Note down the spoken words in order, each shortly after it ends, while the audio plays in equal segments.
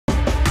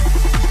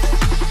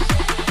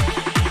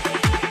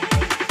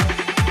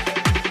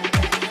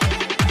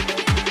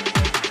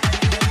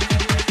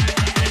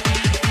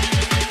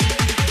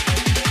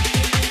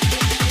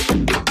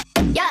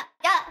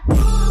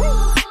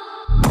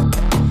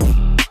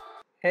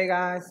Hey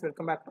guys,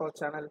 welcome back to our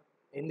channel.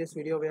 In this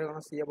video, we are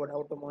going to see about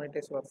how to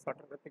monetize your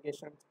Flutter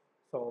applications.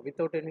 So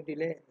without any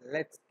delay,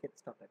 let's get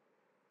started.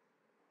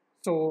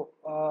 So,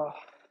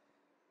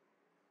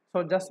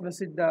 just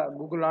visit the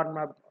Google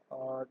AdMob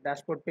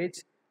dashboard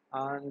page,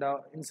 and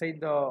inside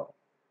the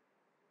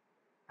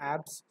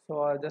apps.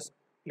 So I'll just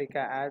click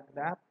add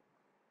app.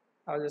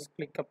 I'll just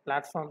click a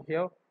platform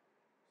here.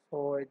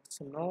 So it's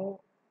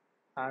no,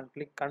 and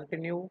click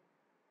continue.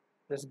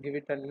 Just give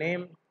it a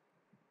name.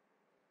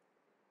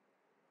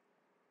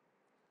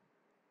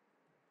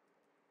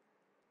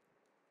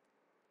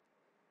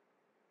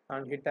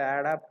 And hit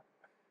add app.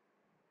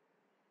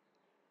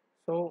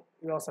 So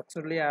you have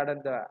successfully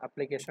added the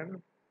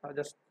application. I'll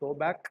just go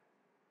back,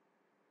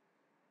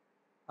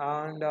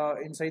 and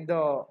inside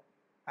the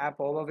app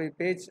overview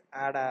page,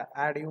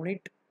 add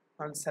unit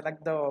and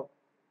select the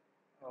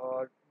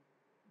uh,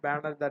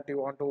 banner that you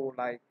want to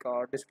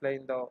display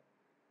in the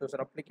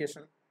user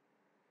application,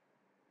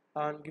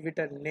 and give it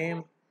a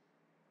name.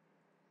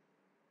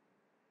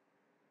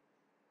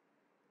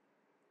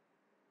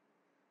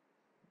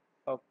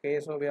 Okay,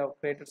 so we have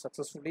created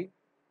successfully.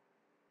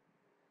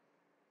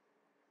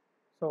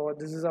 So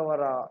this is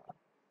our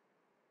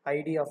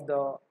ID of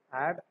the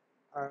ad,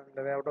 and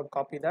we have to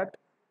copy that.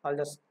 I'll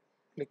just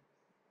click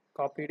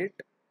copied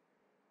it,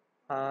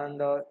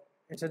 and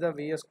inside the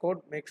VS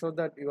Code, make sure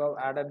that you have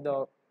added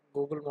the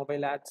Google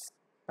Mobile Ads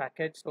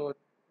package, so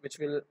which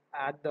will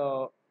add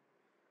the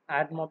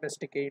AdMob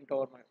SDK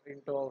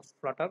into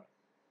Flutter,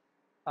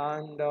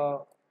 and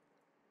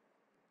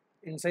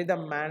inside the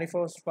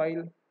manifest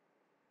file,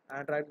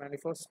 Android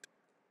manifest,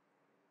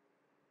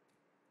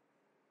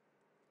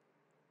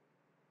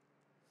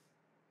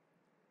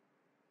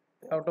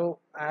 you have to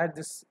add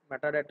this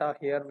metadata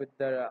here with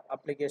the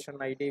application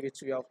ID which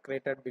we have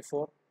created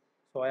before.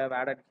 So I have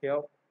added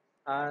here,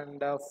 and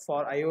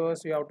for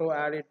iOS you have to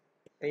add it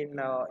in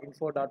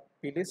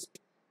info.plist,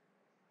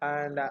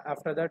 and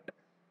after that,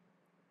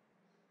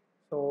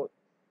 so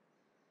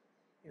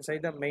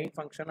inside the main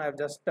function I have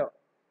just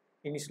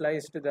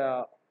initialized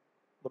the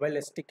mobile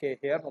SDK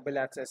here, mobile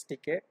ads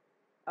SDK,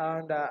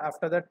 and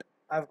after that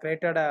I've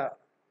created a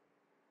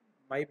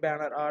my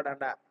banner ad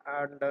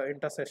and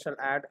intersectional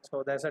ad.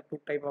 So there's a two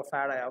type of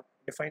ad I have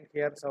defined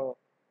here. So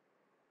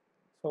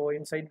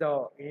inside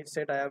the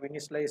init I have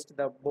initialized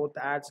the both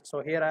ads.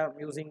 So here I am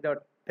using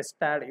the test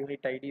ad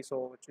unit ID,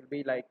 so which will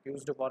be like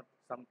used for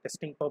some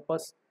testing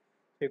purpose.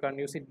 So you can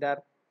use it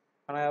there,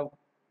 and I have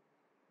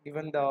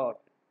given the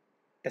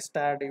test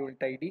ad unit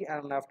ID,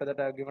 and after that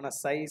I have given a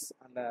size,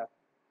 and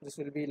this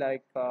will be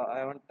like I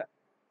haven't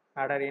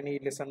added any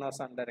listeners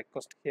and the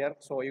request here,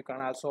 so you can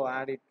also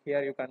add it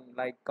here. You can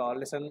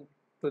listen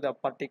to the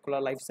particular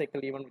life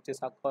cycle event which is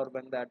occur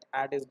when that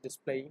ad is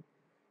displaying,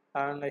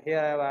 and here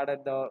I have added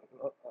the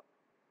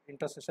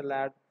interstitial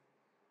ad.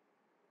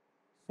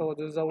 So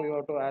this is how you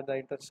have to add the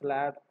interstitial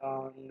ad,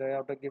 and you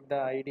have to give the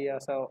ID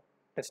as a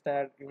test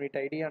ad unit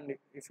ID, and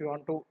if you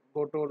want to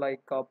go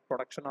to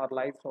production or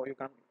live, so you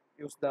can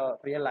use the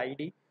real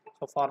ID.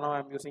 So for now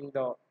I'm using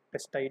the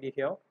test ID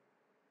here.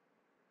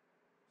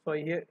 So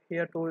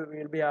here too we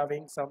will be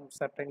having some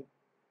certain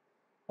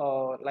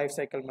life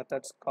cycle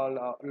methods called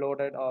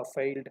loaded or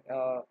failed,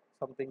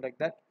 something like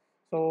that.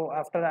 So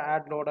after the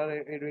add loader,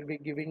 it will be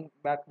giving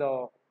back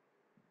the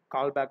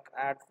callback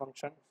add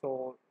function,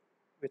 so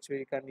which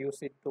we can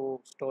use it to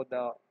store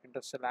the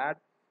interstitial ad.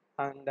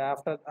 And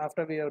after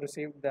we have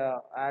received the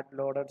add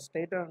loaded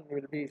state, and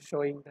we will be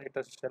showing the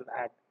interstitial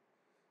ad.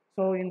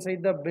 So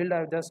inside the build,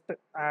 I've just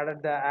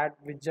added the ad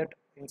widget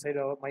inside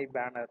of my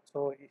banner.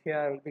 So here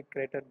I will be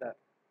created the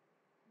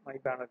my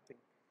banner thing.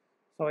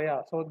 So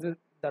yeah, so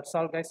that's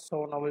all guys.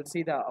 So now we'll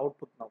see the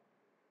output now.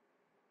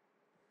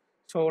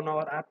 So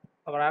now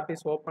our app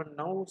is open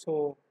now.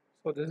 So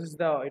this is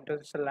the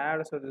interstitial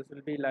ad. So this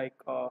will be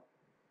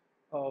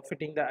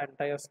fitting the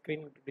entire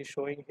screen to be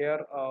showing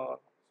here. So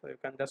you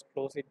can just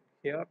close it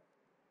here,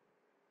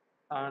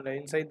 and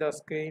inside the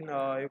screen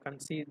you can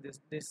see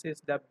this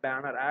is the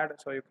banner ad.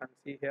 So you can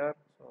see here.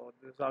 So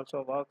this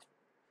also works.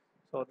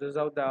 So this is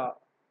how the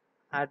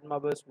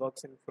AdMob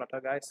works in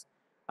Flutter, guys.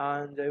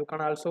 And you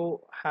can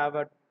also have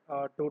a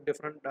two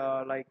different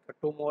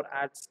two more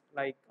ads.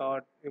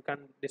 You can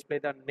display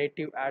the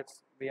native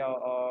ads via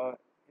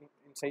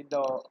inside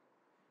the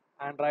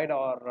Android,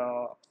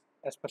 or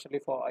especially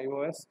for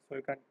iOS. So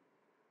you can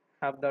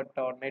have that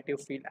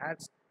native field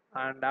ads,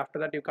 and after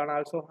that you can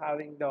also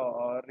having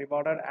the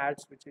rewarded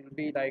ads, which will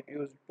be like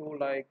used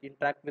to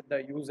interact with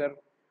the user,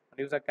 and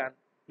user can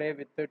play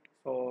with it.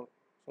 So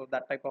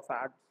that type of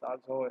ads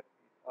also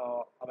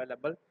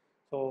available.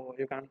 So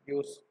you can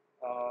use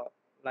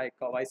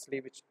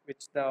wisely which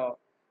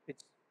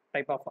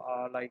type of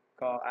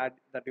ad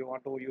that you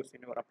want to use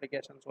in your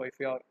application. So if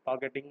you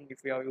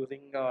are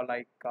using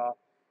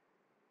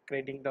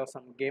creating the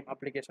some game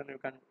application, you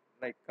can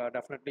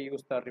definitely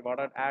use the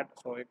rewarded ad.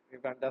 So you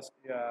can just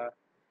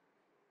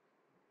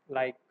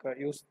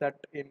use that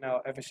in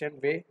a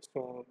efficient way.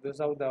 So this is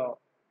how the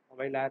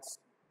mobile ads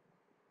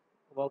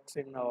works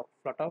in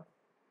Flutter.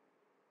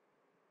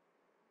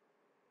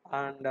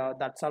 And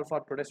that's all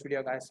for today's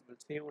video, guys. We'll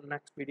see you in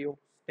next video.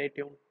 Stay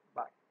tuned.